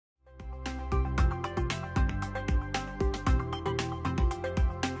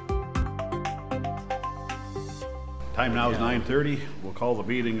Time now is 9:30. We'll call the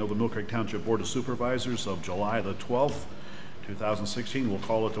meeting of the Millcreek Township Board of Supervisors of July the 12th, 2016. We'll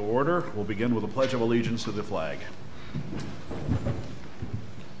call it to order. We'll begin with a Pledge of Allegiance to the flag.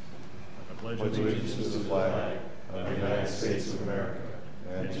 I pledge allegiance to the flag of the United States of America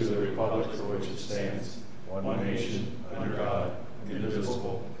and to the republic for which it stands, one nation, under God,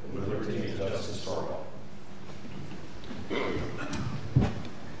 indivisible, with liberty and justice for all.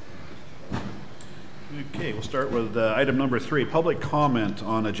 Okay, we'll start with item number 3, public comment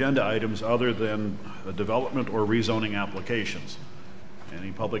on agenda items other than development or rezoning applications.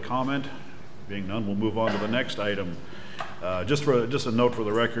 Any public comment? Being none, we'll move on to the next item. Just a note for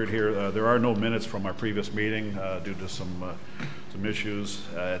the record here, there are no minutes from our previous meeting due to some issues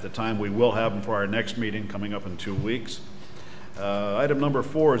at the time. We will have them for our next meeting coming up in 2 weeks. Item number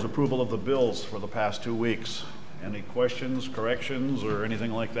 4 is approval of the bills for the past 2 weeks. Any questions, corrections, or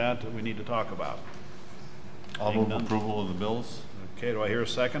anything like that we need to talk about? I'll move approval of the bills. Okay, do I hear a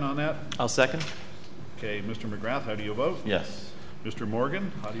second on that? I'll second. Okay, Mr. McGrath, how do you vote? Yes. Mr.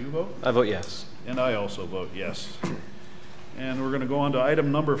 Morgan, how do you vote? I vote yes. And I also vote yes. And we're going to go on to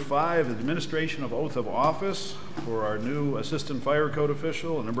item number 5, administration of oath of office for our new assistant fire code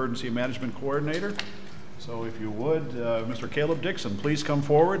official and emergency management coordinator. So if you would, Mr. Caleb Dixon, please come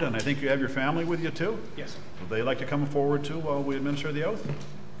forward, and I think you have your family with you too? Yes. Would they like to come forward too while we administer the oath?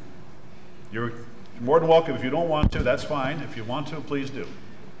 You're more than welcome. If you don't want to, that's fine. If you want to, please do.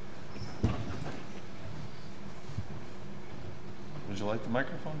 Would you like the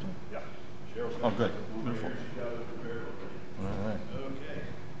microphone, Jim? Yeah. Cheryl's Oh, good. Beautiful. All right. Okay.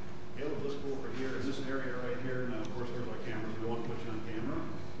 Caleb, let's go over here in this area right here. Now, of course, there's our cameras. We want to put you on camera.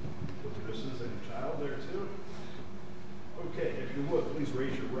 Put the missus and your child there too. Okay, if you would, please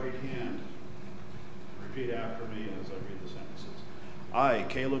raise your right hand. Repeat after me as I read the sentences. I,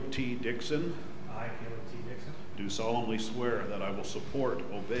 Caleb T. Dixon. I, Caleb T. Dixon, Do solemnly swear that I will support,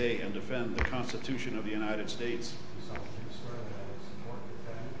 obey, and defend the Constitution of the United States do solemnly swear that I will support,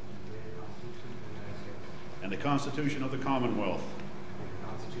 defend, and obey the Constitution of the United States and the Constitution of the Commonwealth, and the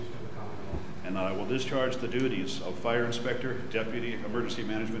Constitution of the Commonwealth, and that I will discharge the duties of Fire Inspector, Deputy Emergency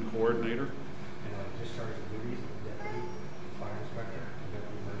Management Coordinator and I will discharge the duties of Deputy Fire Inspector and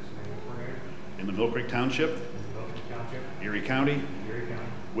Deputy Emergency Management Coordinator in the Millcreek Township, in the Millcreek Township, Erie County, Erie County,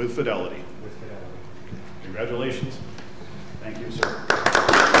 with fidelity. with fidelity. Congratulations. Thank you, sir.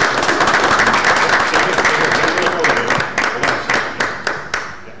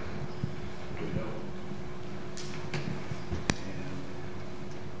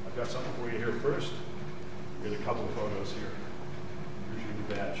 I've got something for you here first. We got a couple of photos here. Here's your new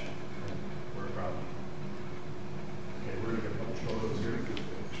badge. We're proud of you. Okay, we're going to get a couple of photos here.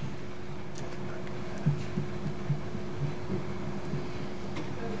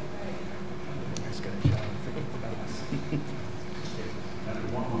 And I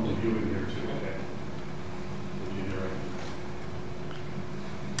want one of you in here too, okay? Will you do it?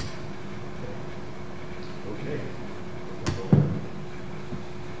 Okay.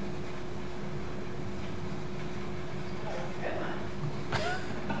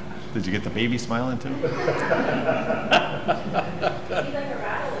 Did you get the baby smiling too? He's like a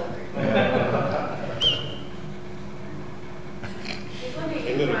rattle over.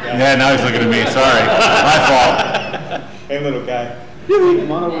 Yeah, now he's looking at me. Sorry. My fault. Hey, little guy.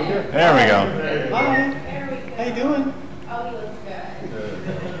 Come on over here. There we go. Hi. There we go. How you doing? Oh, he looks good.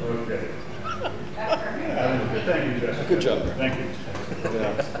 Okay. That's perfect. Thank you, Jessica. Good job. Thank you.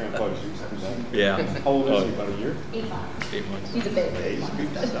 Yeah, grandpa's used to that. Yeah. How old is he? About a year? 8 months. 8 months. He's a baby. Yeah, he's good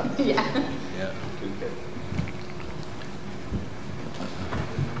stuff. Yeah. Yeah. Good kid.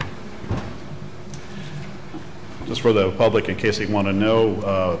 Just for the public, in case they want to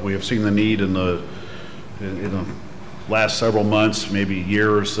know, we have seen the need in the last several months, maybe a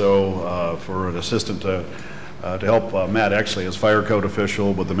year or so, for an assistant to help Matt Exley as fire code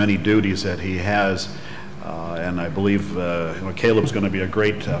official with the many duties that he has. And I believe Caleb's going to be a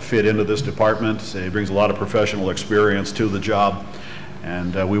great fit into this department. He brings a lot of professional experience to the job,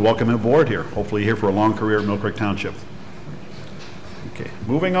 and we welcome him aboard here. Hopefully here for a long career at Millcreek Township. Okay,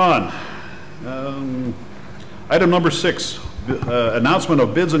 moving on. Item number 6, announcement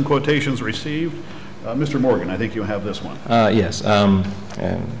of bids and quotations received. Mr. Morgan, I think you have this one. Yes. And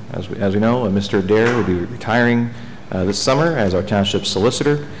as we know, Mr. Dare will be retiring this summer as our township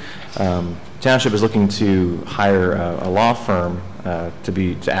solicitor. Township is looking to hire a law firm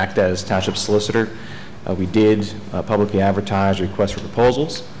to act as township solicitor. We did publicly advertise requests for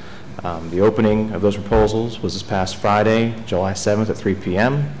proposals. The opening of those proposals was this past Friday, July 7th at 3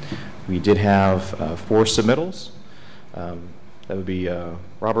 p.m. We did have 4 submittals. That would be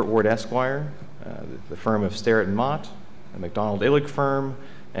Robert Ward Esquire, The firm of Starrett and Mott, the McDonald-Illick firm,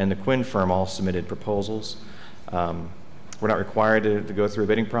 and the Quinn firm all submitted proposals. We're not required to go through a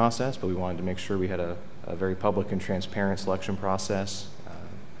bidding process, but we wanted to make sure we had a very public and transparent selection process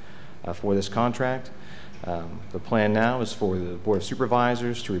for this contract. The plan now is for the Board of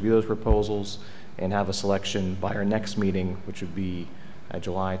Supervisors to review those proposals and have a selection by our next meeting, which would be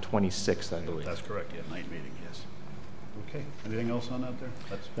July 26th, I believe. That's correct, yeah, night meeting, yes. Okay, anything else on that there?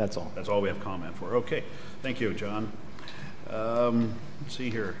 That's all. That's all we have comment for. Okay, thank you, John. Let's see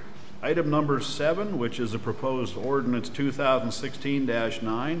here. Item number 7, which is a proposed ordinance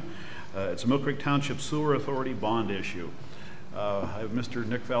 2016-9. It's a Millcreek Township Sewer Authority bond issue. I have Mr.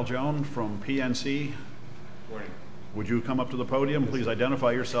 Nick Falgione from PNC. Morning. Would you come up to the podium? Please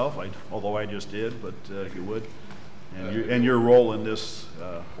identify yourself, although I just did, but if you would. And your role in this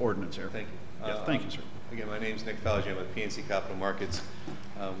ordinance here. Thank you. Yes, thank you, sir. Again, my name is Nick Falgione with PNC Capital Markets.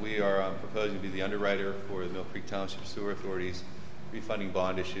 We are proposing to be the underwriter for the Millcreek Township Sewer Authority's refunding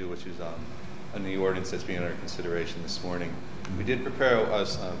bond issue, which is on the ordinance that's being under consideration this morning. We did prepare a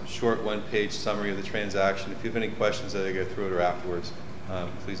short one-page summary of the transaction. If you have any questions that I go through it or afterwards,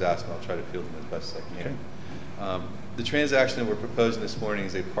 please ask me. I'll try to field them as best as I can. Okay. The transaction that we're proposing this morning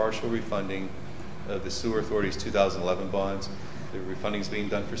is a partial refunding of the Sewer Authority's 2011 bonds. The refunding is being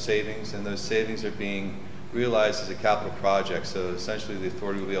done for savings, and those savings are being realized as a capital project. So essentially, the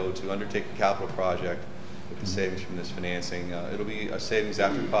authority will be able to undertake a capital project with the savings from this financing. It'll be a savings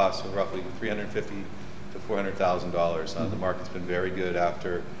after costs of roughly $350,000 to $400,000. The market's been very good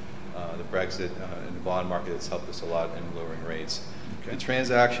after the Brexit, and the bond market has helped us a lot in lowering rates. Okay. The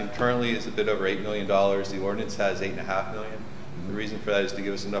transaction currently is a bit over $8 million. The ordinance has $8.5 million. The reason for that is to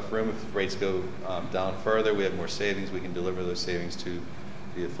give us enough room. If rates go down further, we have more savings. We can deliver those savings to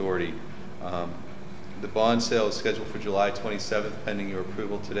the authority. The bond sale is scheduled for July 27th, pending your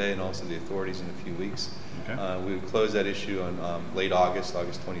approval today, and also the authorities in a few weeks. Okay. We would close that issue on late August,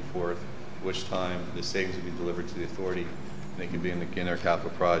 August 24th, which time the savings will be delivered to the authority, and they can begin their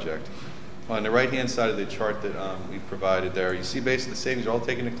capital project. On the right-hand side of the chart that we provided there, you see basically the savings are all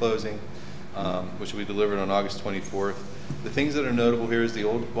taken to closing, which will be delivered on August 24th. The things that are notable here is the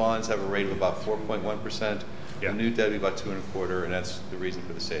old bonds have a rate of about 4.1%. Yeah. The new debt will be about 2.25%, and that's the reason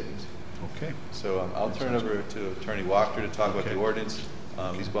for the savings. Okay. So I'll turn it over to Attorney Wachter to talk about the ordinance.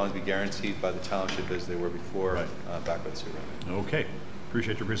 These bonds be guaranteed by the township as they were before, back by the sewer. Okay.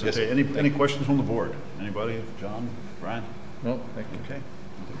 Appreciate your presentation. Yes, any questions from the board? Anybody? John? Brian? No, thank you. Okay. I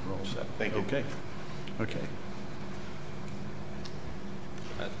think we're all set. Thank you. Okay. Okay.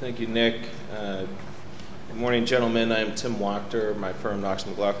 Thank you, Nick. Good morning, gentlemen. I'm Tim Wachter. My firm, Knox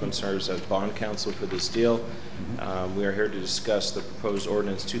McLaughlin, serves as bond counsel for this deal. We are here to discuss the proposed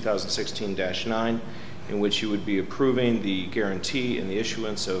ordinance 2016-9, in which you would be approving the guarantee and the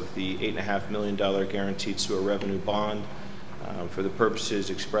issuance of the $8.5 million guaranteed sewer revenue bond for the purposes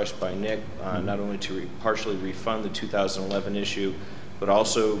expressed by Nick, not only to partially refund the 2011 issue, but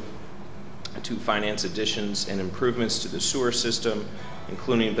also to finance additions and improvements to the sewer system,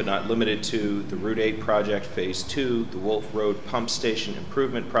 including but not limited to the Route 8 project Phase 2, the Wolf Road Pump Station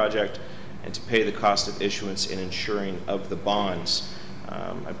Improvement Project, and to pay the cost of issuance and insuring of the bonds.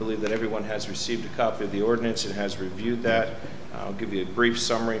 I believe that everyone has received a copy of the ordinance and has reviewed that. I'll give you a brief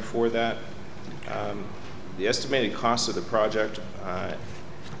summary for that. The estimated cost of the project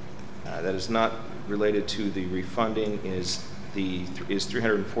that is not related to the refunding is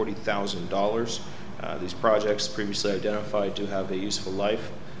 $340,000. These projects previously identified do have a useful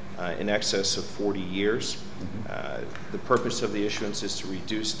life in excess of 40 years. The purpose of the issuance is to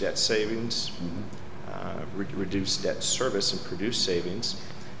reduce debt savings, reduce debt service and produce savings,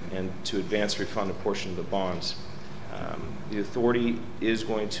 and to advance refund a portion of the bonds. The authority is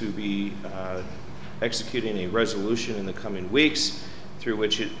going to be executing a resolution in the coming weeks through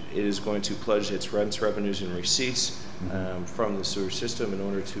which it is going to pledge its rents, revenues, and receipts from the sewer system in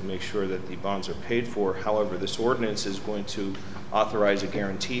order to make sure that the bonds are paid for. However, this ordinance is going to authorize a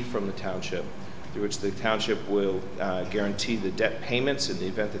guarantee from the township through which the township will guarantee the debt payments in the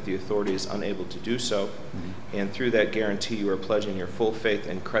event that the authority is unable to do so. And through that guarantee, you are pledging your full faith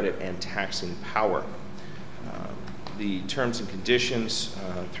and credit and taxing power. The terms and conditions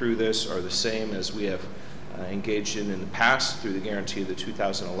through this are the same as we have engaged in the past through the guarantee of the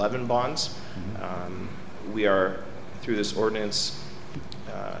 2011 bonds. We are, through this ordinance,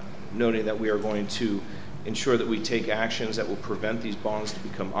 noting that we are going to ensure that we take actions that will prevent these bonds to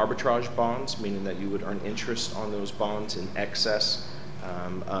become arbitrage bonds, meaning that you would earn interest on those bonds in excess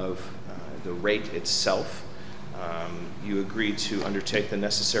of the rate itself. You agree to undertake the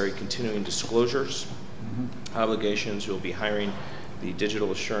necessary continuing disclosures obligations. You'll be hiring the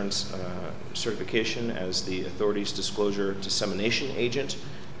digital assurance certification as the authority's disclosure dissemination agent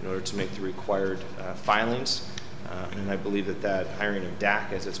in order to make the required filings. And I believe that hiring of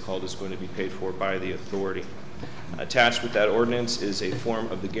DAC, as it's called, is going to be paid for by the authority. Attached with that ordinance is a form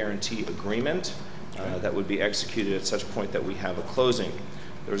of the guarantee agreement that would be executed at such point that we have a closing.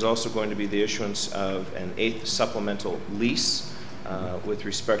 There's also going to be the issuance of an 8th supplemental lease with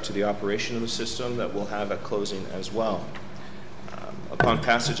respect to the operation of the system that we'll have at closing as well. Upon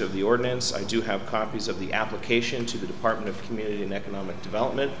passage of the ordinance, I do have copies of the application to the Department of Community and Economic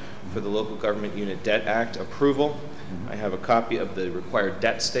Development for the Local Government Unit Debt Act approval. I have a copy of the required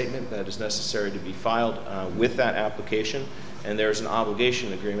debt statement that is necessary to be filed with that application, and there's an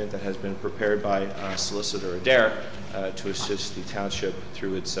obligation agreement that has been prepared by Solicitor Adair to assist the township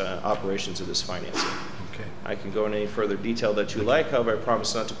through its operations of this financing. Okay. I can go in any further detail that you like. However, I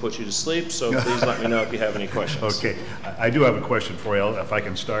promise not to put you to sleep, so please let me know if you have any questions. Okay, I do have a question for you, if I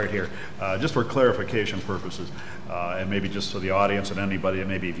can start here. Just for clarification purposes, and maybe just so the audience and anybody that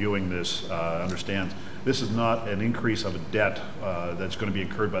may be viewing this understands, this is not an increase of a debt that's going to be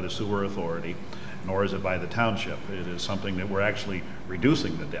incurred by the sewer authority, nor is it by the township. It is something that we're actually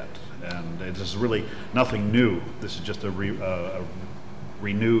reducing the debt, and this is really nothing new. This is just a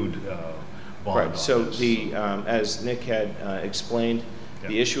renewed bond. Right, so this. as Nick had explained,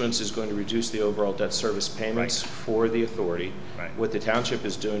 the issuance is going to reduce the overall debt service payments for the authority. Right. What the township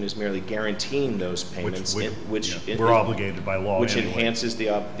is doing is merely guaranteeing those payments, we're obligated by law which anyway. enhances the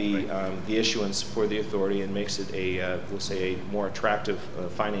issuance for the authority and makes it we'll say, a more attractive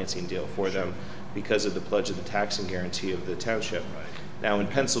financing deal for them because of the pledge of the tax and guarantee of the township. Right. Now, in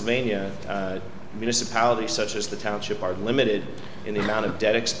Pennsylvania, municipalities such as the township are limited in the amount of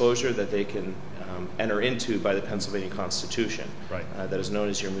debt exposure that they can enter into by the Pennsylvania Constitution. Right. That is known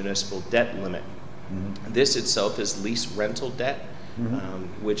as your municipal debt limit. Mm-hmm. This itself is lease rental debt,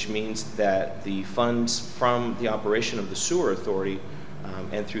 which means that the funds from the operation of the sewer authority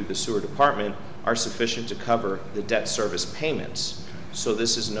and through the sewer department are sufficient to cover the debt service payments. So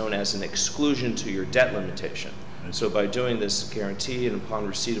this is known as an exclusion to your debt limitation. So by doing this guarantee and upon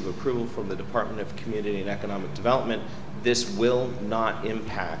receipt of approval from the Department of Community and Economic Development, this will not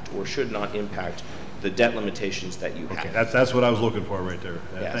impact or should not impact the debt limitations that you have. Okay, that's what I was looking for right there.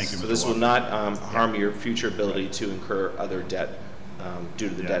 Yes. Thank you, Mr. So this Walker. will not harm your future ability to incur other debt due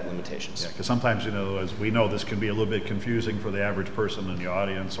to the debt limitations. Yeah, because sometimes, as we know, this can be a little bit confusing for the average person in the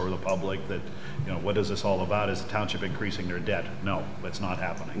audience or the public that, what is this all about? Is the township increasing their debt? No, that's not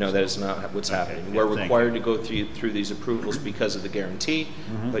happening. No, that is not what's happening. Yeah, We're required to go through these approvals because of the guarantee,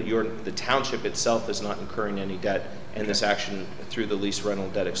 but the township itself is not incurring any debt, and this action through the lease rental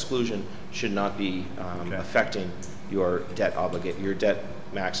debt exclusion should not be affecting your debt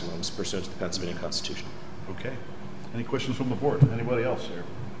maximums pursuant to the Pennsylvania Constitution. Okay. Any questions from the board? Anybody else here?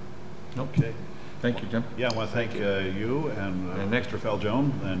 Okay. Thank you, Tim. Yeah, I want to thank you and Mr.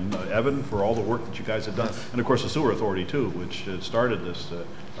 Falzone and Evan for all the work that you guys have done, and of course the sewer authority too, which started this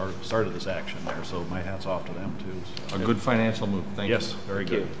action there. So my hat's off to them too. So. A good financial move. Thank you. Yes, very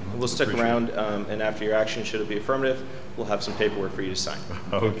good. We'll stick around, and after your action, should it be affirmative, we'll have some paperwork for you to sign.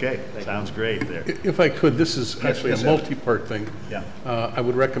 Okay, sounds great there. If I could, this is actually a multi-part thing. Yeah. I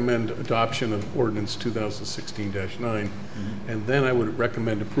would recommend adoption of ordinance 2016-9, and then I would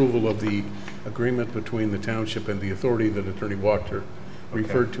recommend approval of the agreement between the township and the authority that Attorney Wachter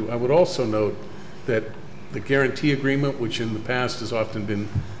referred to. I would also note that the guarantee agreement, which in the past has often been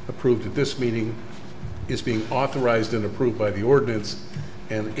approved at this meeting, is being authorized and approved by the ordinance,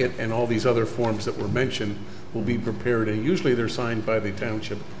 and it and all these other forms that were mentioned will be prepared, and usually they're signed by the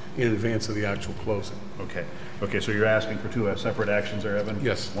township in advance of the actual closing. Okay. Okay, so you're asking for two separate actions there, Evan?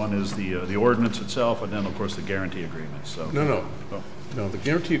 Yes. One is the ordinance itself, and then, of course, the guarantee agreement, so. No. Oh. No, the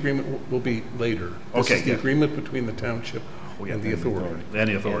guarantee agreement will be later. This Okay, is the yes. agreement between the township and the authority. And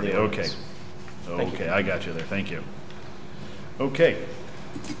the authority, And the okay. ordinance. Okay, I got you there, thank you. Okay.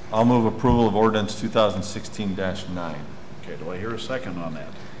 I'll move approval of ordinance 2016-9. Okay, do I hear a second on that?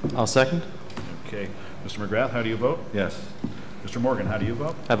 I'll second. Okay, Mr. McGrath, how do you vote? Yes. Mr. Morgan, how do you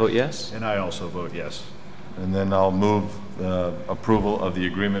vote? I vote yes. And I also vote yes. And then I'll move approval of the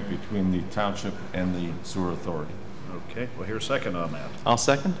agreement between the township and the sewer authority. Okay, we'll hear a second on that. I'll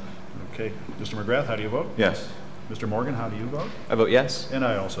second. Okay, Mr. McGrath, how do you vote? Yes. Mr. Morgan, how do you vote? I vote yes. And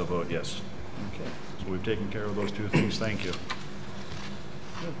I also vote yes. Okay, so we've taken care of those two things, thank you.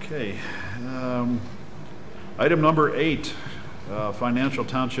 Okay, item number 8,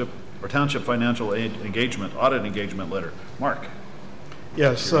 township financial engagement, audit engagement letter. Mark?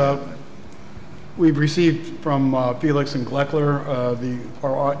 Yes, we've received from Felix and Gleckler,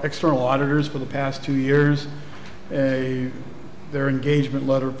 our external auditors for the past 2 years, a their engagement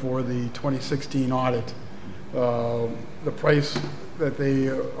letter for the 2016 audit. The price that they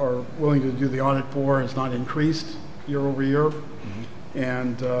are willing to do the audit for has not increased year over year.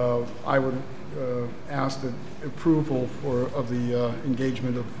 And I would ask the approval of the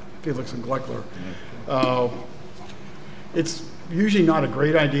engagement of Felix and Gleckler. It's usually not a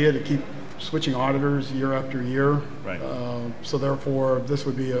great idea to keep switching auditors year after year. Right. So therefore, this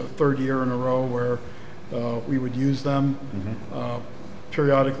would be a third year in a row where we would use them.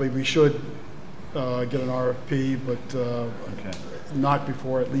 Periodically, we should get an RFP, but Okay. not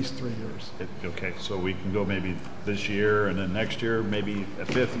before at least 3 years. Okay, so we can go maybe this year and then next year, maybe a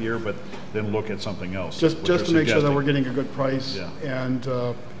fifth year, but then look at something else. Just what to you're make sure that suggesting. we're getting a good price. Yeah.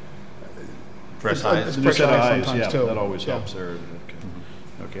 And Fresh it's eyes. fresh Set of eyes eyes, sometimes yeah, too. that always Yeah. helps there. Okay.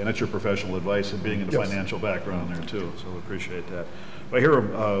 Okay, and that's your professional advice and being in the Yes. financial background there too, so we appreciate that. I hear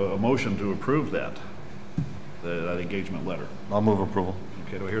a motion to approve that engagement letter. I'll move approval.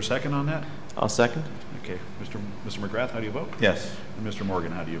 Okay, do I hear a second on that? I'll second. Okay, Mr. McGrath, how do you vote? Yes. And Mr.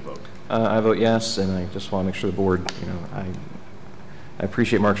 Morgan, how do you vote? I vote yes, and I just want to make sure the board, I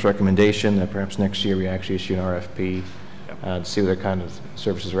appreciate Mark's recommendation that perhaps next year we actually issue an RFP to see what other kind of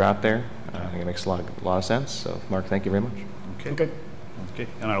services are out there. I think it makes a lot of sense. So, Mark, thank you very much. Okay. Okay,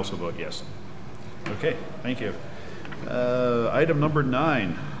 and I also vote yes. Okay, thank you. Item number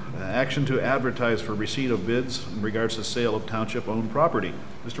 9, action to advertise for receipt of bids in regards to sale of township-owned property.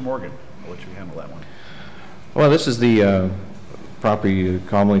 Mr. Morgan, I'll let you handle that one. Well, this is the property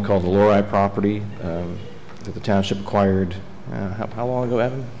commonly called the Lori property that the township acquired, how long ago,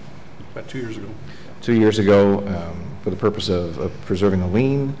 Evan? About 2 years ago. 2 years ago, for the purpose of preserving the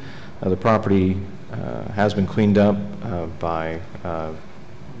lien. The property has been cleaned up by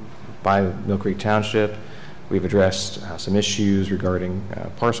Millcreek Township. We've addressed some issues regarding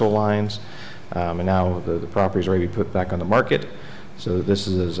parcel lines, and now the property is ready to be put back on the market. So this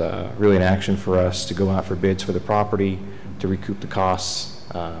is really an action for us to go out for bids for the property to recoup the costs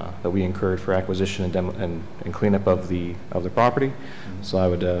that we incurred for acquisition and cleanup of the property. So I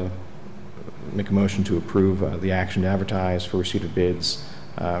would make a motion to approve the action to advertise for receipt of bids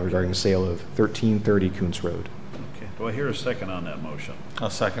regarding the sale of 1330 Kuntz Road. Okay, do I hear a second on that motion? I'll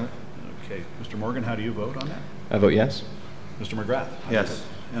second it. Okay, Mr. Morgan, how do you vote on that? I vote yes. Mr. McGrath? how do you Yes. vote?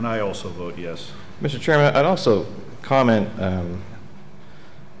 And I also vote yes. Mr. Chairman, I'd also comment,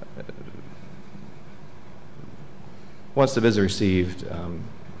 once the bids are received,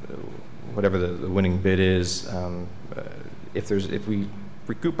 whatever the winning bid is, if we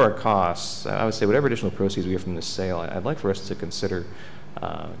recoup our costs, I would say whatever additional proceeds we get from this sale, I'd like for us to consider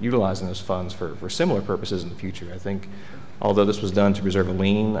utilizing those funds for similar purposes in the future. I think, although this was done to preserve a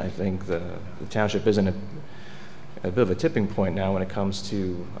lien, I think the township is in a bit of a tipping point now when it comes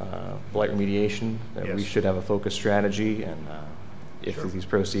to blight remediation, that we Yes. should have a focused strategy, and if Sure. these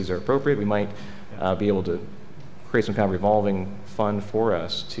proceeds are appropriate, we might be able to create some kind of revolving fund for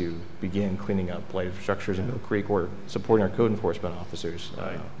us to begin cleaning up blighted structures in Millcreek or supporting our code enforcement officers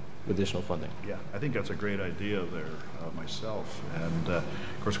Right. with additional funding. Yeah, I think that's a great idea there myself. And of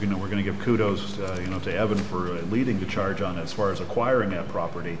course, we're going to give kudos, to Evan for leading the charge on as far as acquiring that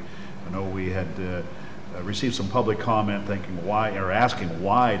property. I know we had received some public comment thinking why, or asking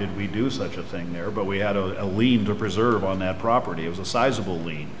why did we do such a thing there, but we had a lien to preserve on that property. It was a sizable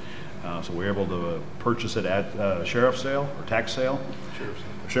lien. So we were able to purchase it at sheriff's sale or tax sale?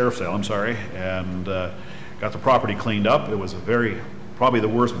 Sheriff's sale, I'm sorry, and got the property cleaned up. It was probably the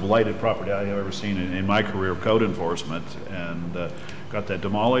worst blighted property I have ever seen in my career of code enforcement, and got that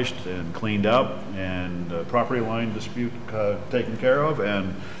demolished and cleaned up, and property line dispute taken care of,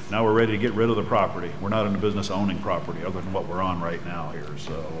 and now we're ready to get rid of the property. We're not in the business of owning property other than what we're on right now here.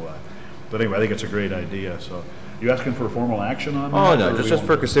 So, but anyway, I think it's a great idea. So, you asking for a formal action on that? Oh, no, or we just won't-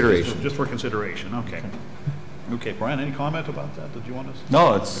 for consideration. Just for consideration. Okay. Okay, Brian, any comment about that? Did you want to?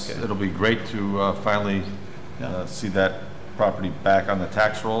 No, Okay. it'll be great to finally see that property back on the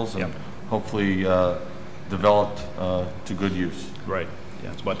tax rolls and Yep. hopefully developed to good use. Right.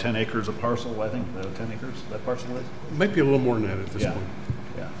 Yeah, it's about 10 acres of parcel, I think. 10 acres, that parcel is? It might be a little more than that at this Yeah. point.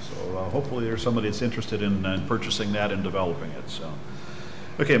 Yeah, so hopefully there's somebody that's interested in purchasing that and developing it, so.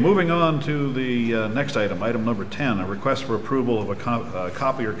 Okay, moving on to the next item, item number 10, a request for approval of a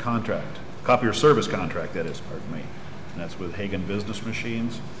copier contract, copier service contract, that is, pardon me. And that's with Hagen Business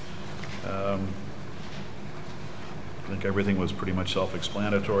Machines. I think everything was pretty much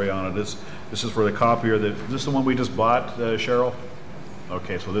self-explanatory on it. This is for the copier that, is this the one we just bought, Cheryl?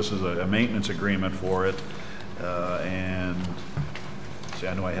 Okay, so this is a maintenance agreement for it, and, see,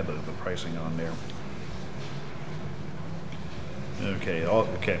 I know I had the pricing on there. Okay,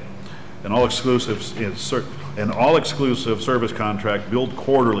 okay. an all-exclusive service contract billed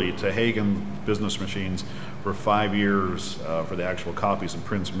quarterly to Hagen Business Machines for 5 years for the actual copies and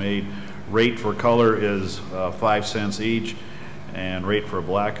prints made. Rate for color is 5 cents each, and rate for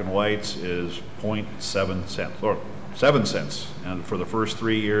black and whites is 0.7 cents, or 7 cents, and for the first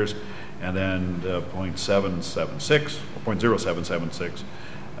 3 years, and then 0.776, or 0.0776,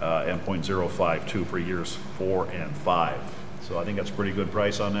 and 0.052 for years 4 and 5. So I think that's a pretty good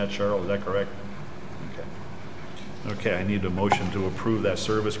price on that, Cheryl, is that correct? Okay. Okay, I need a motion to approve that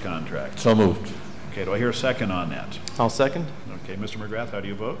service contract. So moved. Okay, do I hear a second on that? I'll second. Okay, Mr. McGrath, how do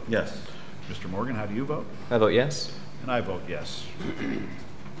you vote? Yes. Mr. Morgan, how do you vote? I vote yes. And I vote yes.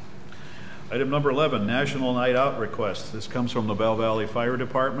 Item number 11, National Night Out request. This comes from the Bell Valley Fire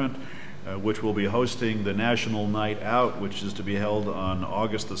Department, which will be hosting the National Night Out, which is to be held on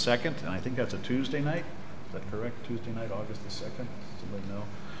August the 2nd, and I think that's a Tuesday night. Is that correct? Tuesday night, August the 2nd? Somebody know?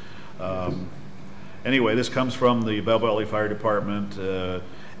 Anyway, this comes from the Bell Valley Fire Department.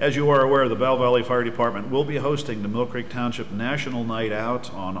 As you are aware, the Bell Valley Fire Department will be hosting the Millcreek Township National Night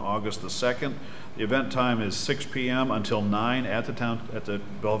Out on August the 2nd. The event time is 6 p.m. until 9 at the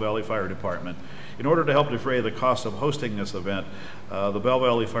Bell Valley Fire Department. In order to help defray the cost of hosting this event, the Bell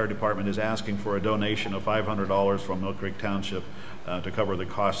Valley Fire Department is asking for a donation of $500 from Millcreek Township to cover the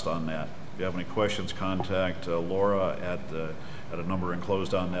cost on that. If you have any questions, contact Laura at a number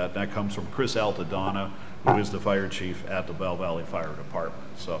enclosed on that. That comes from Chris Altadonna, who is the fire chief at the Bell Valley Fire Department.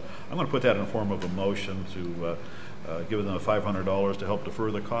 So I'm going to put that in the form of a motion to give them $500 to help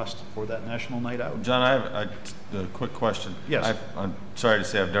defer the cost for that National Night Out. John, I have a quick question. Yes. I'm sorry to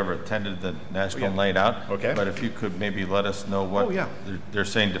say I've never attended the National Night Out. Okay. But if you could maybe let us know what they're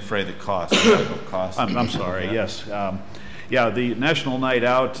saying defray the cost. I'm sorry, yes. Yeah, the National Night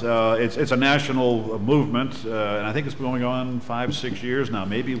Out, it's a national movement, and I think it's been going on 5-6 years now,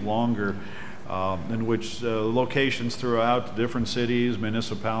 maybe longer, in which locations throughout different cities,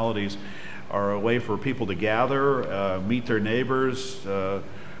 municipalities, are a way for people to gather, meet their neighbors,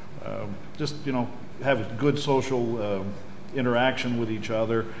 just, you know, have good social interaction with each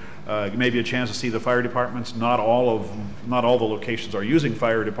other. Maybe a chance to see the fire departments. Not all the locations are using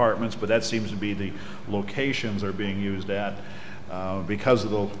fire departments, but that seems to be the locations are being used at because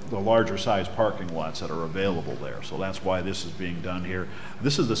of the larger size parking lots that are available there. So that's why this is being done here.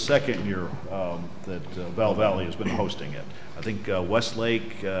 This is the second year that Bell Valley has been hosting it. I think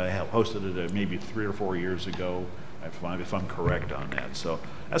Westlake hosted it maybe 3 or 4 years ago, if I'm correct on that. So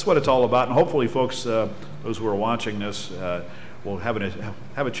that's what it's all about. And hopefully, folks, those who are watching this, will have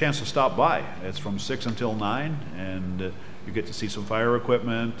a chance to stop by. It's from 6 until 9, and you get to see some fire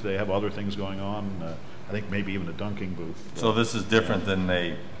equipment. They have other things going on. I think maybe even a dunking booth. So this is different than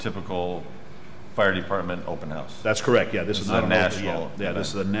a typical fire department open house? That's correct, yeah. This is not a national event. Yeah, this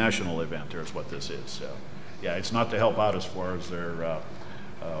is a national event, there's what this is. So, yeah, it's not to help out as far as their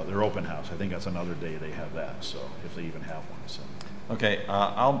open house. I think that's another day they have that, so if they even have one. So. Okay,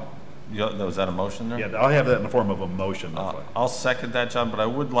 was that a motion there? Yeah, I'll have that in the form of a motion. I'll second that, John, but I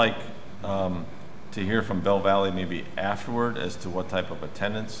would like to hear from Bell Valley maybe afterward as to what type of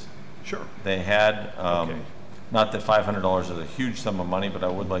attendance they had. Not that $500 is a huge sum of money, but I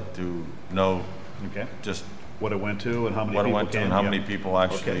would like to know just what it went to and how many people came. And how many people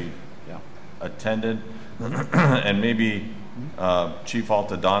actually attended. And maybe Chief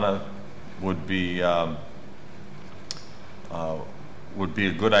Altadonna would be a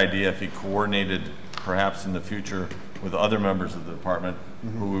good idea if he coordinated perhaps in the future with other members of the department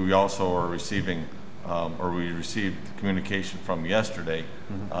who we also are receiving or we received communication from yesterday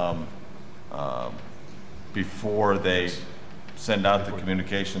before they send out the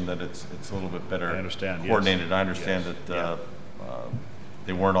communication that it's a little bit better coordinated. Yes. I understand that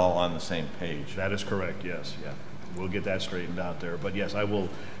they weren't all on the same page. That is correct, yes. Yeah, we'll get that straightened out there. But yes, I will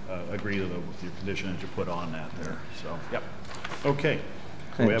agree with your condition that you put on that there. So, yep. Okay.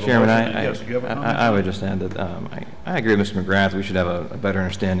 Chairman, I would just add that I agree with Mr. McGrath. We should have a better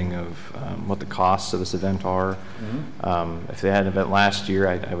understanding of what the costs of this event are. If they had an event last year,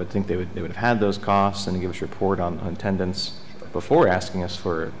 I would think they would have had those costs and give us a report on attendance before asking us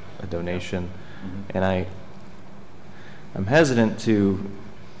for a donation. And I'm hesitant to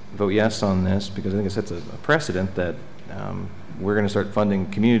vote yes on this because I think it sets a precedent that we're going to start funding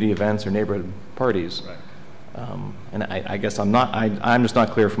community events or neighborhood parties. Right. And I guess I'm just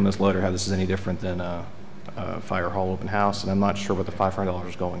not clear from this letter how this is any different than a fire hall open house, and I'm not sure what the $500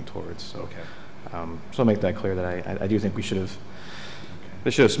 is going towards. So, so I'll make that clear that I do think they should have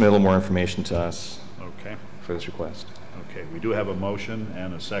submitted a little more information to us for this request. Okay, we do have a motion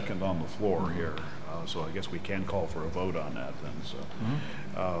and a second on the floor here, so I guess we can call for a vote on that then.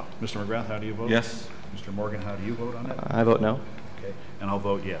 So, Mr. McGrath, how do you vote? Yes. Mr. Morgan, how do you vote on it? I vote no. Okay, and I'll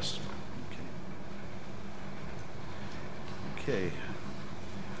vote yes. Okay.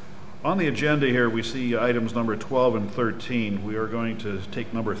 On the agenda here, we see items number 12 and 13. We are going to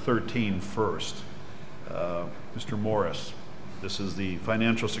take number 13 first. Mr. Morris, this is the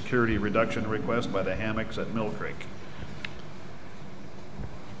financial security reduction request by the Hammocks at Millcreek.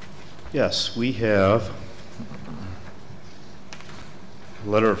 Yes, we have a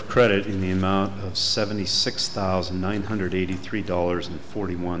letter of credit in the amount of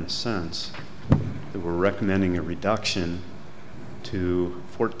 $76,983.41 that we're recommending a reduction to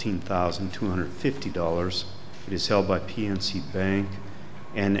 $14,250. It is held by PNC Bank,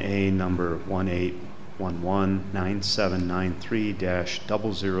 NA number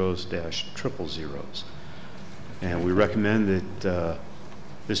 18119793-00s-000. And we recommend that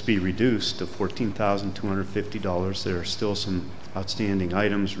this be reduced to $14,250. There are still some outstanding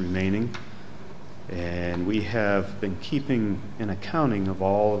items remaining, and we have been keeping an accounting of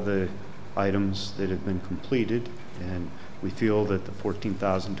all of the items that have been completed, and we feel that the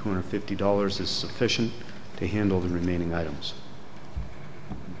 $14,250 is sufficient to handle the remaining items.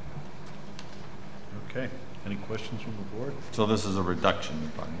 Okay. Any questions from the board? So this is a reduction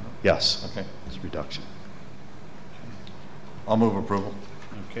you're talking about? Yes. Okay. It's a reduction. I'll move approval.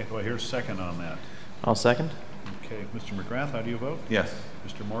 Okay, do I hear a second on that? I'll second. Okay, Mr. McGrath, how do you vote? Yes.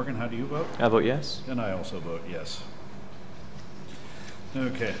 Mr. Morgan, how do you vote? I vote yes. And I also vote yes.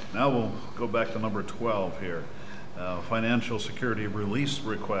 Okay, now we'll go back to number 12 here. Financial security release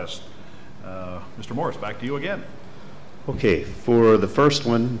request. Mr. Morris, back to you again. Okay, for the first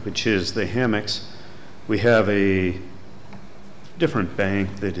one, which is the Hammocks, we have a different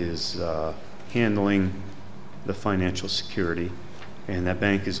bank that is handling the financial security, and that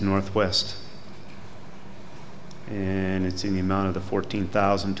bank is Northwest. And it's in the amount of the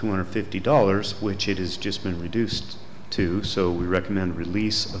 $14,250, which it has just been reduced to, so we recommend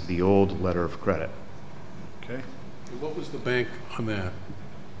release of the old letter of credit. Okay. What was the bank on that?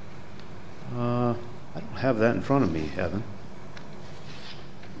 I don't have that in front of me, Evan.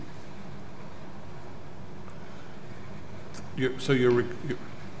 You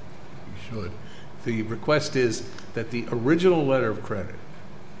should. The request is that the original letter of credit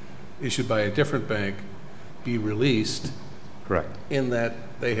issued by a different bank be released. Correct. In that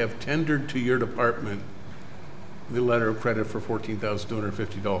they have tendered to your department the letter of credit for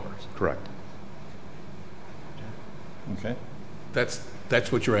 $14,250. Correct. Okay. That's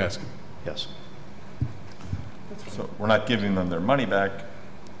what you're asking. Yes. So we're not giving them their money back.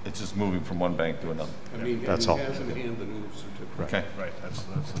 It's just moving from one bank to another. I mean, That's he all. has in hand the new certificate. Okay. Right, that's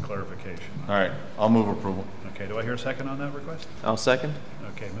the clarification. All right. I'll move approval. Okay, do I hear a second on that request? I'll second.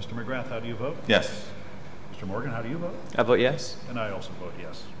 Okay, Mr. McGrath, how do you vote? Yes. Mr. Morgan, how do you vote? I vote yes. And I also vote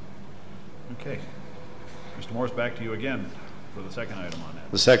yes. Okay. Mr. Morris, back to you again for the second item on that.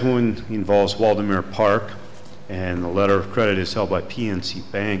 The second one involves Waldemar Park, and the letter of credit is held by PNC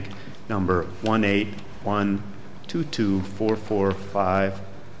Bank, number 181224445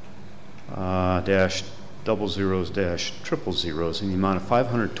 dash 00s-000 in the amount of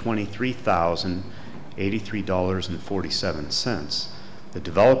 $523,083.47. The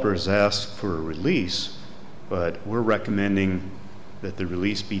developer has asked for a release, but we're recommending that the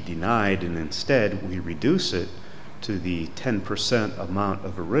release be denied, and instead we reduce it to the 10% amount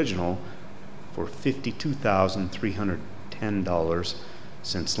of original for $52,310,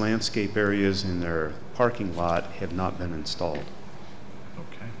 since landscape areas in their parking lot have not been installed.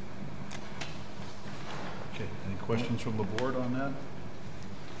 Okay. Okay, any questions from the board on that?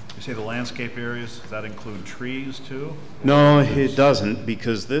 You say the landscape areas, does that include trees too? No, it doesn't,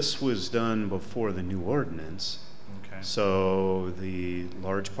 because this was done before the new ordinance. Okay. So the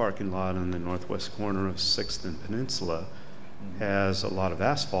large parking lot on the northwest corner of 6th and Peninsula has a lot of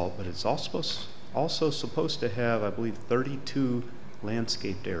asphalt, but it's also supposed to have, I believe, 32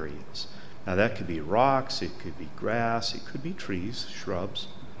 landscaped areas. Now that could be rocks, it could be grass, it could be trees, shrubs.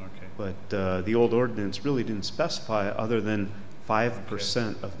 Okay. But the old ordinance really didn't specify other than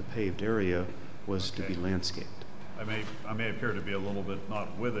 5% of the paved area was to be landscaped. I may appear to be a little bit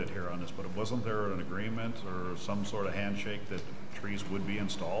not with it here on this, but wasn't there an agreement or some sort of handshake that trees would be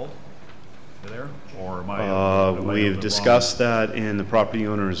installed there? Or am I we've discussed that, and the property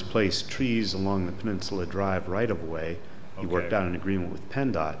owner has placed trees along the Peninsula Drive right-of-way. He worked out an agreement with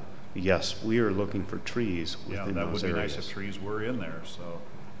PennDOT. Yes, we are looking for trees within those areas. Yeah, that would be nice if trees were in there, so.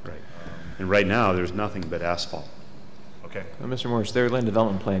 Right. And right now, there's nothing but asphalt. Okay. Mr. Morris, their land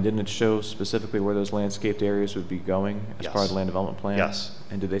development plan, didn't it show specifically where those landscaped areas would be going as part of the land development plan? Yes.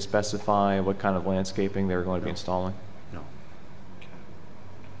 And did they specify what kind of landscaping they were going to be installing? No.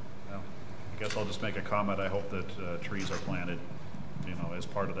 guess I'll just make a comment. I hope that trees are planted, you know, as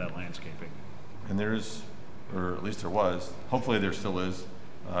part of that landscaping. And there's, or at least there was, hopefully there still is,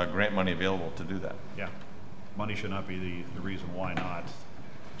 grant money available to do that. Yeah, money should not be the reason why not.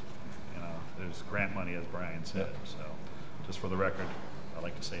 You know, there's grant money, as Brian said. So, just for the record, I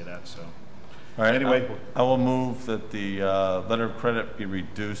like to say that. So, all right. Anyway, I will move that the letter of credit be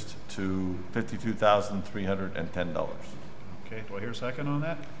reduced to $52,310. Okay. Do I hear a second on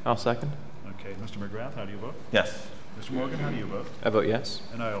that? I'll second. Okay, Mr. McGrath, how do you vote? Yes. Mr. Morgan, how do you vote? I vote yes.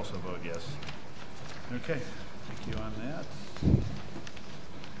 And I also vote yes. Okay, thank you on that.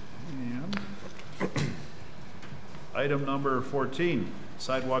 And item number 14,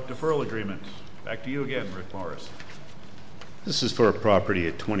 sidewalk deferral agreement. Back to you again, Rick Morris. This is for a property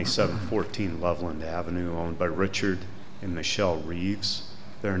at 2714 Loveland Avenue owned by Richard and Michelle Reeves.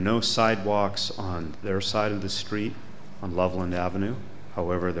 There are no sidewalks on their side of the street on Loveland Avenue.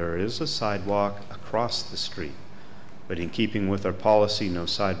 However, there is a sidewalk across the street. But in keeping with our policy, no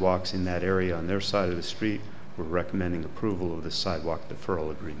sidewalks in that area on their side of the street, we're recommending approval of the sidewalk deferral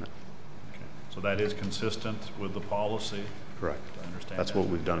agreement. Okay. So that is consistent with the policy? Correct. I understand That's that. what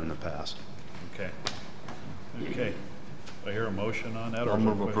we've done in the past. Okay. Okay. Do I hear a motion on that? I'll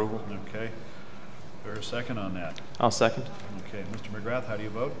move approval. Okay. There a second on that? I'll second. Okay. Mr. McGrath, how do you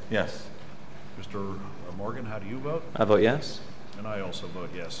vote? Yes. Mr. Morgan, how do you vote? I vote yes. And I also vote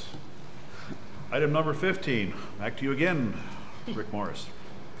yes. Item number 15, back to you again, Rick Morris.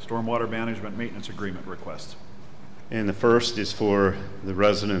 Stormwater Management Maintenance Agreement request. And the first is for the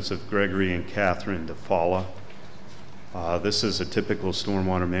residents of Gregory and Catherine DeFalla. This is a typical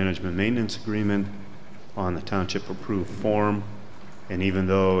stormwater management maintenance agreement on the township approved form. And even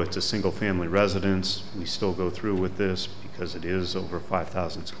though it's a single family residence, we still go through with this because it is over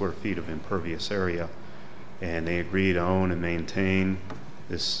 5,000 square feet of impervious area. And they agree to own and maintain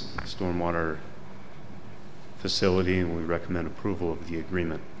this stormwater facility, and we recommend approval of the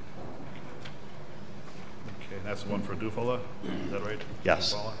agreement. Okay, that's the one for Dufala, is that right?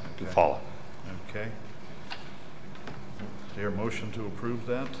 Yes, Dufala? Okay. DeFalla. Okay. Is there a motion to approve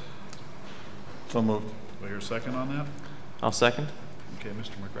that? So moved. Do I hear a second on that? I'll second. Okay,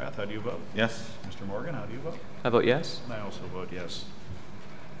 Mr. McGrath, how do you vote? Yes. Mr. Morgan, how do you vote? I vote yes. And I also vote yes.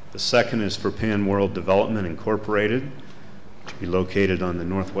 The second is for Pan World Development Incorporated, to be located on the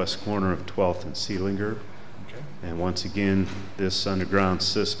northwest corner of 12th and Seelinger. Okay. And once again, this underground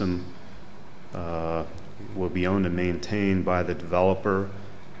system will be owned and maintained by the developer,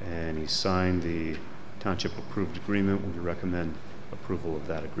 and he signed the township approved agreement. We recommend approval of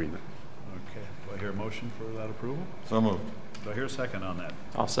that agreement. Okay, do I hear a motion for that approval? So moved. Do I hear a second on that?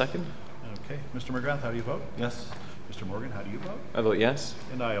 I'll second. Okay, Mr. McGrath, how do you vote? Yes. Mr. Morgan, how do you vote? I vote yes.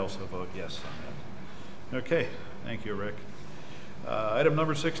 And I also vote yes on that. Okay, thank you, Rick. Item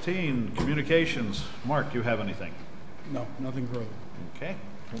number 16, communications. Mark, do you have anything? No, nothing further. Okay,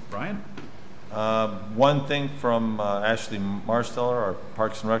 Brian? One thing from Ashley Marsteller, our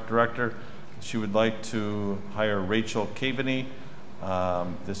Parks and Rec Director. She would like to hire Rachel Caveney.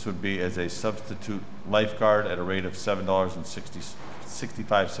 This would be as a substitute lifeguard at a rate of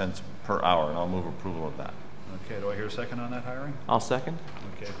 $7.65 per hour, and I'll move approval of that. Okay, do I hear a second on that hiring? I'll second.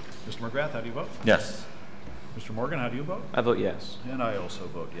 Okay, Mr. McGrath, how do you vote? Yes. Mr. Morgan, how do you vote? I vote yes. And I also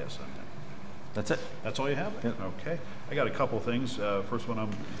vote yes on that. That's it. That's all you have? Yep. Okay. I got a couple things. First one,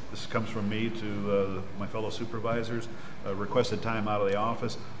 this comes from me to my fellow supervisors. Requested time out of the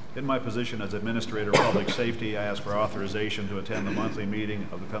office. In my position as Administrator of Public Safety, I ask for authorization to attend the monthly meeting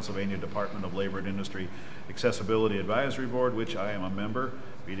of the Pennsylvania Department of Labor and Industry Accessibility Advisory Board, which I am a member.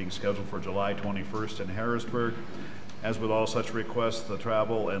 Meeting scheduled for July 21st in Harrisburg. As with all such requests, the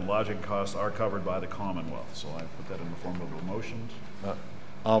travel and lodging costs are covered by the Commonwealth. So I put that in the form of a motion.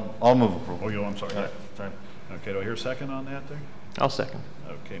 I'll move approval. Oh, I'm sorry. Yeah, sorry. Okay, do I hear a second on that there? I'll second.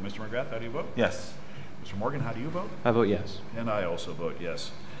 Okay, Mr. McGrath, how do you vote? Yes. Mr. Morgan, how do you vote? I vote yes. And I also vote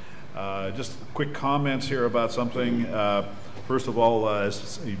yes. Just quick comments here about something. First of all,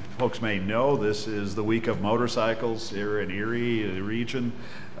 as folks may know, this is the week of motorcycles here in Erie region.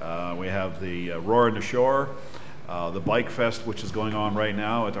 We have the Roar in the Shore, the Bike Fest, which is going on right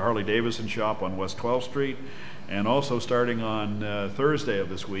now at the Harley-Davidson shop on West 12th Street. And also starting on Thursday of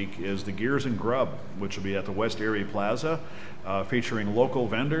this week is the Gears and Grub, which will be at the West Erie Plaza, featuring local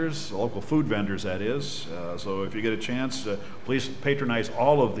vendors, local food vendors that is. So if you get a chance, please patronize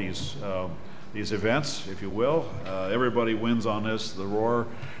all of these events, if you will. Everybody wins on this. The Roar,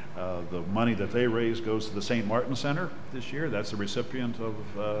 the money that they raise goes to the St. Martin Center this year. That's the recipient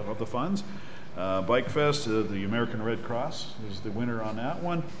of the funds. Bike Fest, the American Red Cross is the winner on that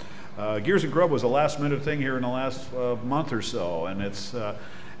one. Gears and Grub was a last-minute thing here in the last month or so, and it's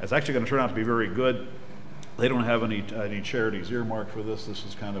It's actually going to turn out to be very good. They don't have any charities earmarked for this. This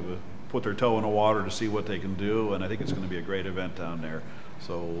is kind of put their toe in the water to see what they can do, and I think it's going to be a great event down there.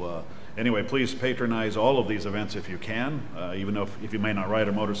 So anyway, please patronize all of these events if you can, even if you may not ride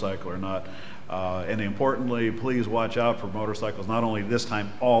a motorcycle or not. And importantly, please watch out for motorcycles, not only this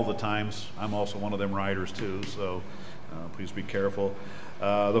time, all the times. I'm also one of them riders too, so please be careful.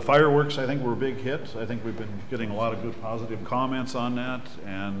 The fireworks, I think, were a big hit. I think we've been getting a lot of good positive comments on that,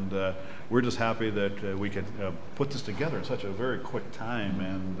 and we're just happy that we could put this together in such a very quick time,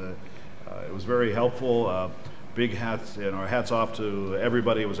 and it was very helpful. Big hats, hats off to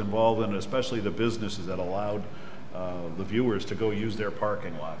everybody who was involved in it, especially the businesses that allowed the viewers to go use their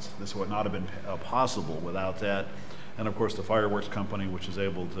parking lots. This would not have been possible without that. And of course the fireworks company, which is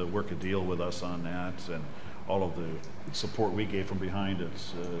able to work a deal with us on that, and all of the support we gave from behind it.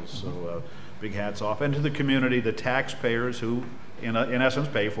 So big hats off. And to the community, the taxpayers who in essence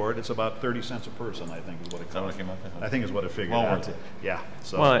pay for it. It's about 30 cents a person, I think, is what it costs. I think is what it figured out. Yeah.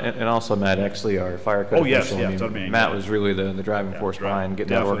 So. Well, and also Matt, actually, our fire code official, yes, I mean, Matt was really the driving force behind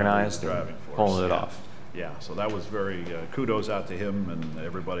getting that organized and pulling it off. Yeah, so that was very, kudos out to him and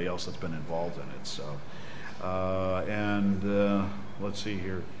everybody else that's been involved in it. So, let's see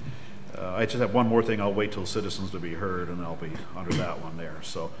here. I just have one more thing. I'll wait till citizens to be heard, and I'll be under that one there.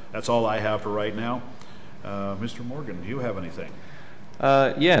 So that's all I have for right now. Mr. Morgan, do you have anything?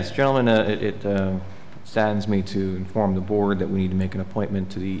 Yes, gentlemen, it saddens me to inform the board that we need to make an appointment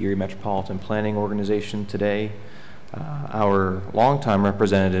to the Erie Metropolitan Planning Organization today. Our longtime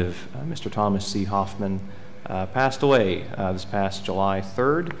representative, Mr. Thomas C. Hoffman, passed away this past July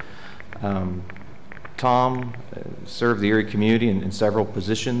 3rd. Tom served the Erie community in several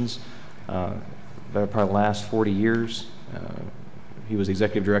positions for the last 40 years. He was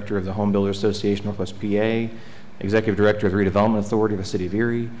executive director of the Home Builders Association Northwest PA, executive director of the Redevelopment Authority of the City of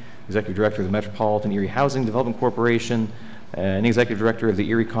Erie, executive director of the Metropolitan Erie Housing Development Corporation, and executive director of the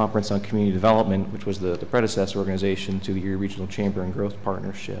Erie Conference on Community Development, which was the predecessor organization to the Erie Regional Chamber and Growth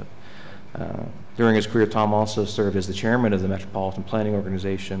Partnership. During his career, Tom also served as the chairman of the Metropolitan Planning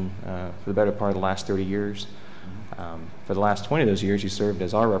Organization for the better part of the last 30 years. For the last 20 of those years, he served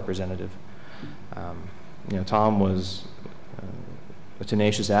as our representative. Tom was a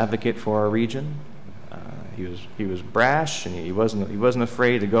tenacious advocate for our region. He was brash, and he wasn't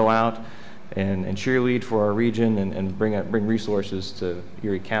afraid to go out and cheerlead for our region and bring resources to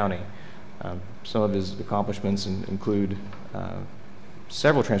Erie County. Some of his accomplishments include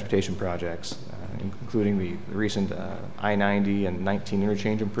several transportation projects, including the recent I-90 and 19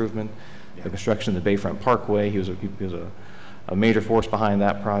 interchange improvement, the construction of the Bayfront Parkway. He was a major force behind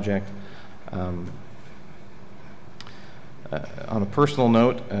that project. On a personal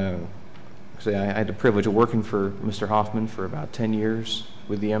note, I had the privilege of working for Mr. Hoffman for about 10 years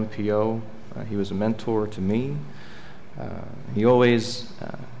with the MPO. He was a mentor to me. He always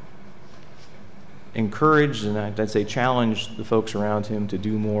encouraged and I'd say challenged the folks around him to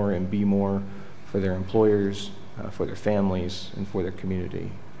do more and be more for their employers, for their families, and for their community.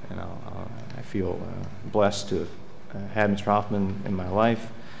 And I feel blessed to have had Mr. Hoffman in my life,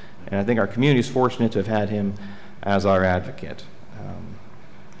 and I think our community is fortunate to have had him as our advocate.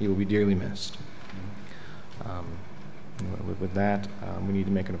 He will be dearly missed. With that, we need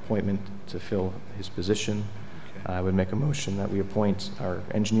to make an appointment to fill his position. Okay. I would make a motion that we appoint our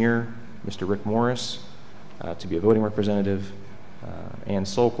engineer, Mr. Rick Morris, to be a voting representative, Ann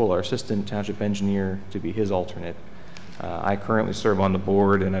Sokol, our assistant township engineer, to be his alternate. I currently serve on the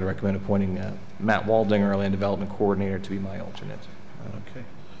board, and I'd recommend appointing Matt Waldinger, our land development coordinator, to be my alternate. Okay.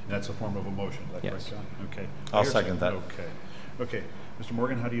 That's a form of a motion, is that correct, John? Okay. I'll second that. Okay. Okay. Mr.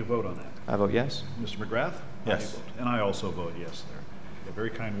 Morgan, how do you vote on that? I vote yes. Mr. McGrath? Yes. And I also vote yes there. Yeah, very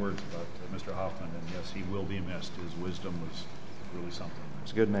kind words about Mr. Hoffman, and yes, he will be missed. His wisdom was really something.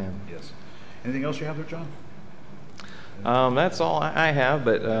 He's a good man. Yes. Anything else you have there, John? That's all I have,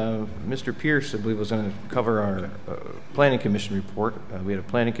 but Mr. Pierce, I believe, was going to cover our Planning Commission report. We had a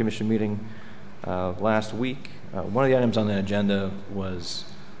Planning Commission meeting last week. One of the items on the agenda was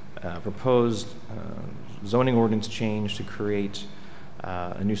proposed zoning ordinance change to create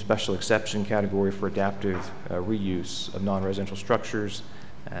a new special exception category for adaptive reuse of non-residential structures.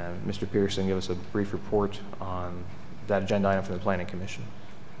 Mr. Pearson give us a brief report on that agenda item from the Planning Commission.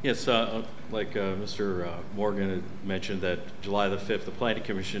 Yes, like Mr. Morgan had mentioned, that July the 5th, the Planning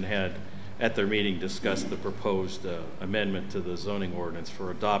Commission had at their meeting discussed the proposed amendment to the zoning ordinance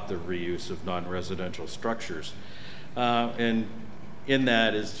for adaptive reuse of non-residential structures. And in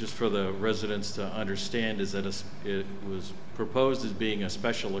that is, just for the residents to understand, is that it was proposed as being a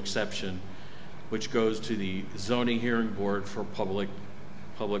special exception which goes to the zoning hearing board for public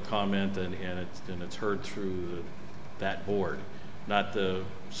public comment, and it's heard through that board, not the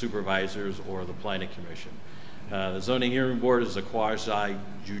supervisors or the planning commission. The zoning hearing board is a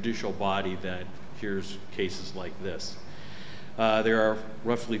quasi-judicial body that hears cases like this. There are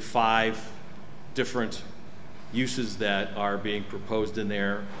roughly 5 different uses that are being proposed in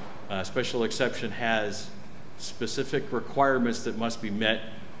there. Special exception has specific requirements that must be met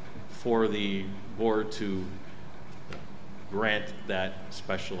for the board to grant that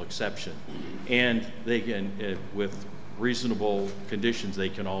special exception. And they can, with reasonable conditions, they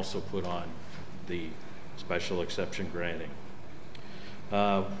can also put on the special exception granting.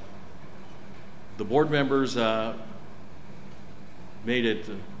 The board members made it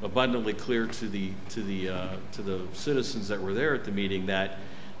abundantly clear to the citizens that were there at the meeting that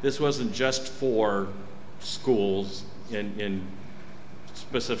this wasn't just for schools in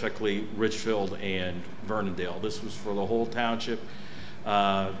specifically Richfield and Vernondale. This was for the whole township.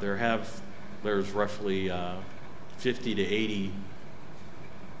 There's roughly 50 to 80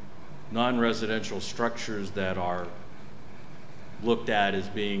 non-residential structures that are looked at as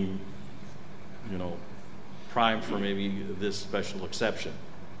being, prime for maybe this special exception,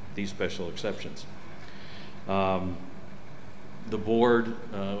 these special exceptions. The board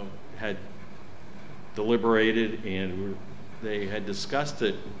had deliberated, and they had discussed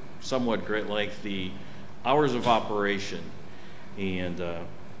it somewhat great length, the hours of operation, and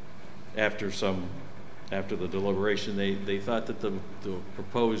after the deliberation, they thought that the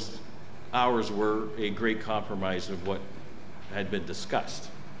proposed hours were a great compromise of what had been discussed.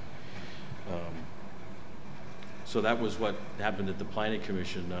 So that was what happened at the Planning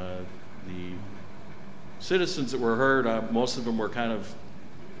Commission. The citizens that were heard, most of them were kind of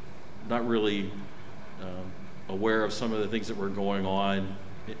not really aware of some of the things that were going on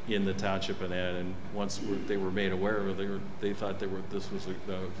in the township and that, and once they were made aware of it, they thought this was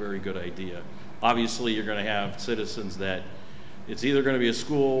a very good idea. Obviously, you're going to have citizens that it's either going to be a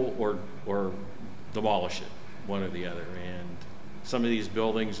school or demolish it, one or the other, and some of these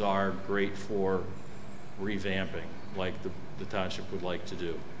buildings are great for revamping, like the township would like to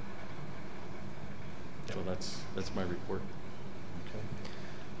do. So that's my report.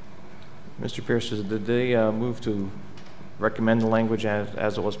 Mr. Pierce, did they move to recommend the language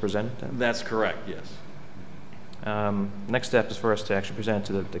as it was presented then? That's correct, yes. Next step is for us to actually present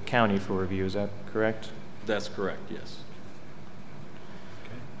it to the county for review. Is that correct? That's correct, yes.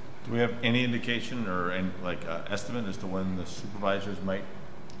 Do we have any indication or any, estimate as to when the supervisors might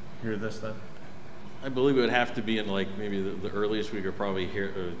hear this then? I believe it would have to be in maybe the earliest we could probably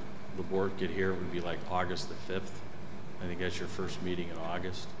hear, the board could hear it would be August the 5th. I think that's your first meeting in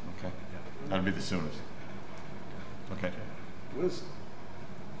August. Okay. Yeah. That'd be the soonest. Okay. What is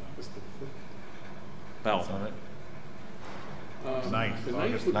August the 5th? Well, that's all right. 9th. The 9th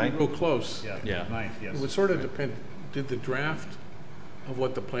August would be 9th? real close. Yeah. 9th, yes. It would sort of depend, did the draft of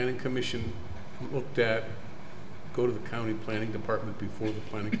what the planning commission looked at go to the county planning department before the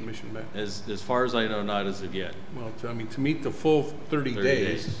planning commission met? As far as I know, not as of yet. Well, to meet the full 30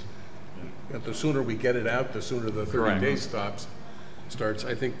 days, the sooner we get it out, the sooner the 30 Correct. days starts.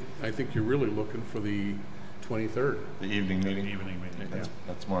 I think you're really looking for the 23rd. The evening meeting? Evening meeting,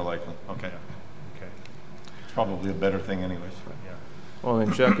 That's more likely. Okay. Okay. It's probably a better thing anyways. Yeah. Well,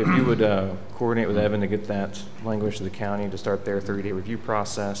 then Chuck, if you would coordinate with Evan to get that language to the county to start their 30-day review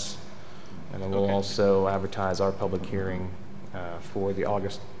process, and then we'll Okay. also advertise our public hearing for the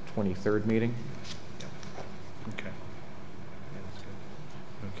August 23rd meeting. Okay. Yeah, that's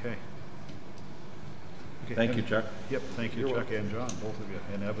good. Okay. Okay. Thank you, Chuck. Yep, thank you, Chuck and John, both of you,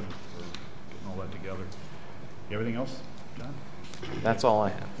 and Evan for getting all that together. You have anything else, John? That's all I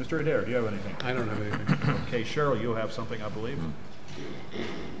have. Mr. Adair, do you have anything? I don't have anything. Okay, Cheryl, you have something, I believe?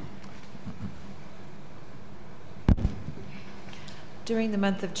 During the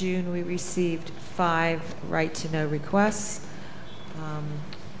month of June, we received 5 right-to-know requests.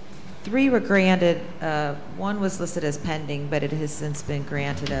 3 were granted. 1 was listed as pending, but it has since been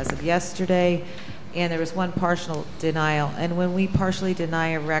granted as of yesterday. And there was 1 partial denial. And when we partially deny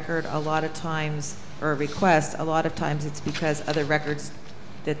a record, a lot of times, or a request, a lot of times it's because other records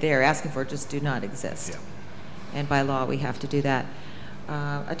that they are asking for just do not exist. Yeah. And by law, we have to do that.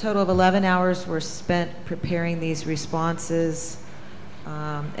 A total of 11 hours were spent preparing these responses.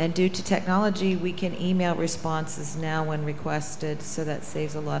 And due to technology, we can email responses now when requested, so that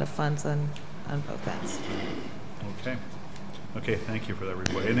saves a lot of funds on both ends. Okay. Okay, thank you for that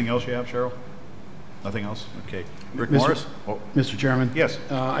report. Anything else you have, Cheryl? Nothing else? Okay. Rick Mr. Morris? Oh, Mr. Chairman? yes.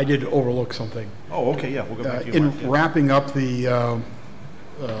 I did overlook something. Oh, okay, yeah, we'll go back to you. In Mark, yeah. wrapping up the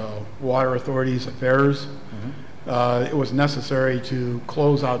Water Authority's affairs, it was necessary to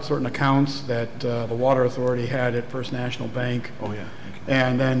close out certain accounts that the Water Authority had at First National Bank. Oh, yeah.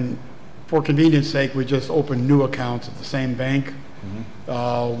 And then, for convenience sake, we just opened new accounts at the same bank.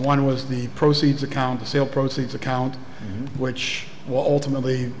 One was the proceeds account, the sale proceeds account, which will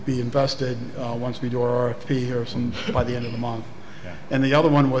ultimately be invested once we do our RFP or by the end of the month. Yeah. And the other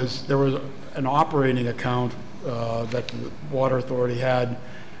one was, there was an operating account that the Water Authority had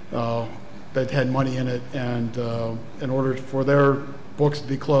that had money in it, and in order for their books to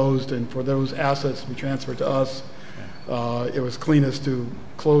be closed and for those assets to be transferred to us, it was cleanest to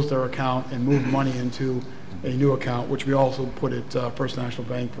close their account and move money into a new account, which we also put at First National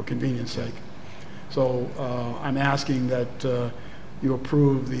Bank for convenience sake. So I'm asking that you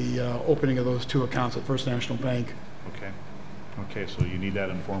approve the opening of those two accounts at First National Bank. Okay. Okay, so you need that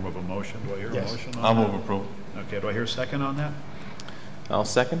in form of a motion. Do I hear a Yes. motion on I'll that? move approval. Okay, do I hear a second on that? I'll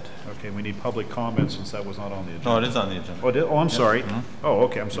second. Okay, we need public comment since that was not on the agenda. No, it is on the agenda. Oh, oh, I'm sorry. Mhm. Oh,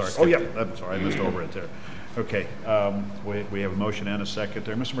 okay, I'm sorry. Oh, yeah, I'm sorry, I missed over it there. Okay, we have a motion and a second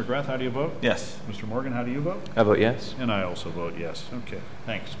there. Mr. McGrath, how do you vote? Yes. Mr. Morgan, how do you vote? I vote yes. And I also vote yes. Okay,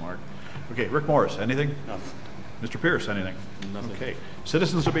 thanks, Mark. Okay, Rick Morris, anything? Nothing. Mr. Pierce, anything? Nothing. Okay,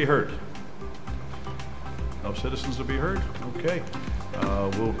 citizens to be heard? No citizens to be heard? Okay,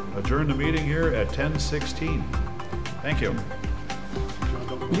 we'll adjourn the meeting here at 10:16. Thank you.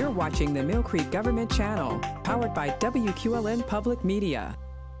 You're watching the Millcreek Government Channel, powered by WQLN Public Media.